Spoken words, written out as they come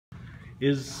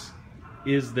Is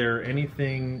there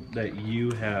anything that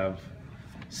you have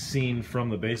seen from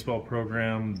the baseball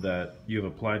program that you have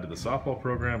applied to the softball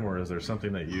program, or is there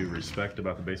something that you respect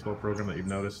about the baseball program that you've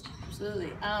noticed?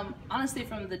 Absolutely. Honestly,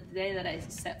 from the day that I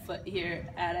set foot here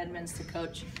at Edmonds to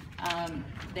coach,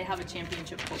 they have a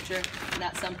championship culture, and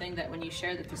that's something that when you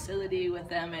share the facility with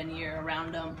them and you're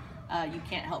around them, you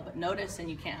can't help but notice, and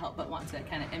you can't help but want to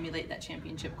kind of emulate that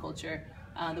championship culture.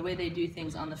 The way they do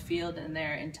things on the field and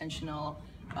their intentional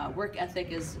work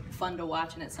ethic is fun to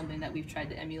watch, and it's something that we've tried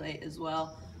to emulate as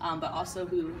well. But also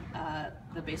who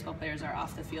the baseball players are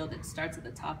off the field. It starts at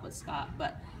the top with Scott,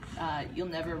 but you'll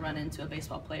never run into a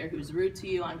baseball player who's rude to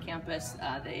you on campus.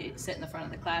 They sit in the front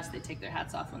of the class, they take their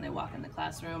hats off when they walk in the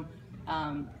classroom,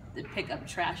 they pick up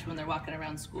trash when they're walking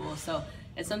around school. So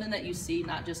it's something that you see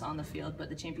not just on the field, but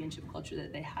the championship culture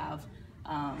that they have,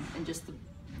 and just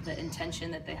the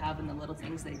intention that they have in the little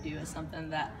things they do is something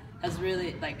that has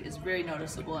really, is very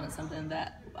noticeable, and it's something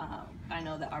that I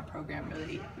know that our program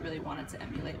really wanted to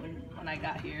emulate when I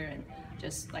got here, and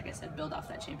just, like I said, build off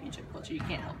that championship culture. You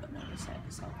can't help but notice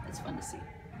it, so it's fun to see.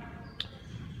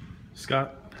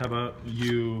 Scott, how about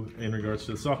you in regards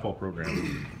to the softball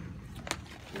program?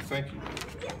 Well, thank you.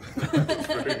 That's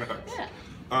very nice.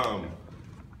 Yeah.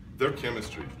 Their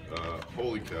chemistry,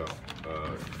 holy cow.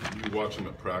 You watch them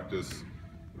at practice,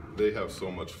 they have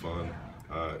so much fun.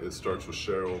 It starts with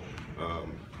Cheryl,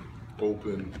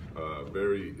 open,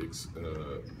 very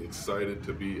excited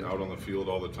to be out on the field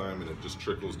all the time, and it just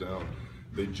trickles down.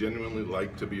 They genuinely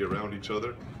like to be around each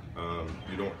other.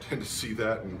 You don't tend to see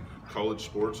that in college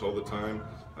sports all the time.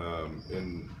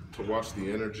 And to watch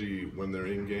the energy when they're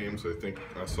in games, I think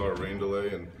I saw a rain delay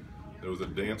and there was a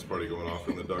dance party going off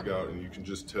in the dugout, and you can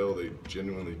just tell they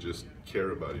genuinely just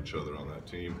care about each other on that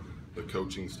team. The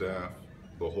coaching staff,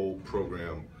 the whole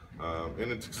program.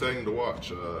 And it's exciting to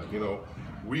watch. You know,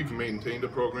 we've maintained a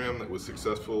program that was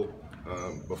successful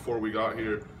before we got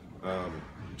here.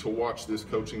 To watch this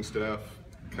coaching staff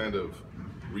kind of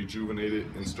rejuvenate it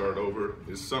and start over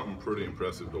is something pretty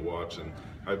impressive to watch. And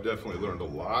I've definitely learned a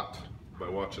lot by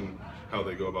watching how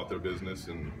they go about their business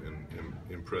and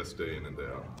impress day in and day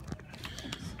out.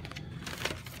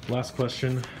 Last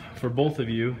question for both of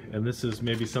you, and this is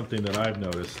maybe something that I've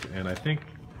noticed, and I think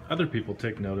other people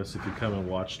take notice if you come and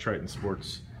watch Triton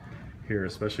Sports here,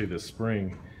 especially this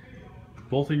spring.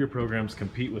 Both of your programs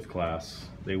compete with class,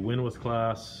 they win with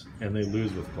class, and they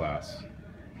lose with class.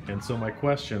 And so my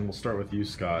question, we'll start with you,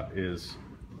 Scott, is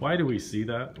why do we see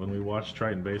that when we watch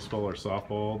Triton baseball or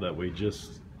softball, that we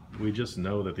just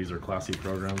know that these are classy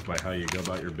programs by how you go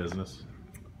about your business?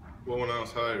 Well, when I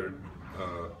was hired,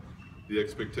 the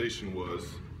expectation was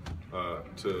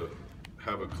to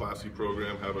have a classy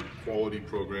program, have a quality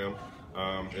program,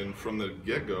 and from the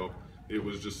get-go, it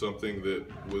was just something that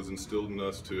was instilled in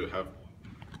us to have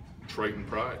Triton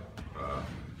pride.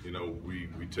 You know, we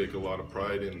take a lot of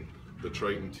pride in the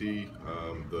Triton T,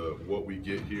 what we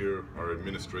get here, our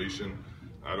administration.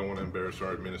 I don't want to embarrass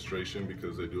our administration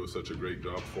because they do such a great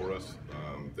job for us.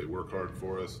 They work hard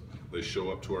for us. They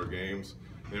show up to our games.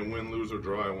 And win, lose, or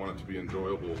draw, I want it to be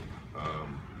enjoyable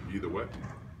either way.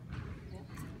 Yeah.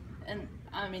 And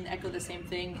I mean, echo the same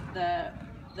thing. The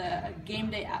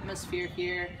game day atmosphere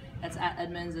here that's at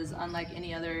Edmonds is unlike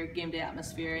any other game day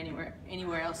atmosphere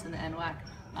anywhere else in the NWAC.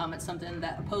 It's something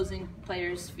that opposing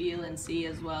players feel and see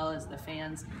as well as the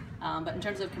fans. But in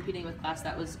terms of competing with class,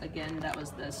 that was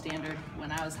the standard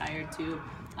when I was hired too.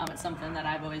 It's something that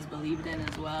I've always believed in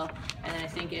as well. And I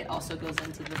think it also goes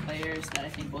into the players that I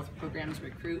think both programs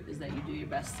recruit, is that you do your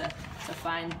best to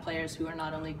find players who are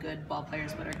not only good ball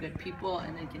players but are good people,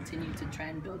 and then continue to try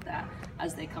and build that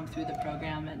as they come through the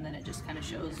program, and then it just kind of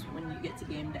shows when you get to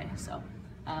game day. So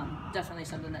definitely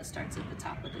something that starts at the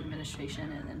top with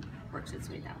administration and then works its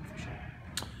way down for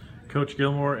sure. Coach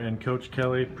Gilmore and Coach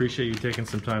Kelly, appreciate you taking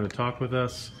some time to talk with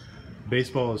us.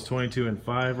 Baseball is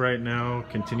 22-5 right now,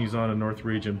 continues on in North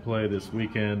Region play this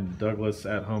weekend. Douglas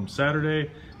at home Saturday,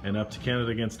 and up to Canada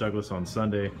against Douglas on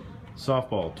Sunday.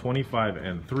 Softball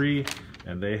 25-3,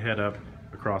 and they head up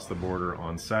across the border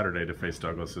on Saturday to face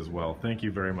Douglas as well. Thank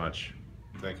you very much.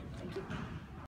 Thank you. Thank you.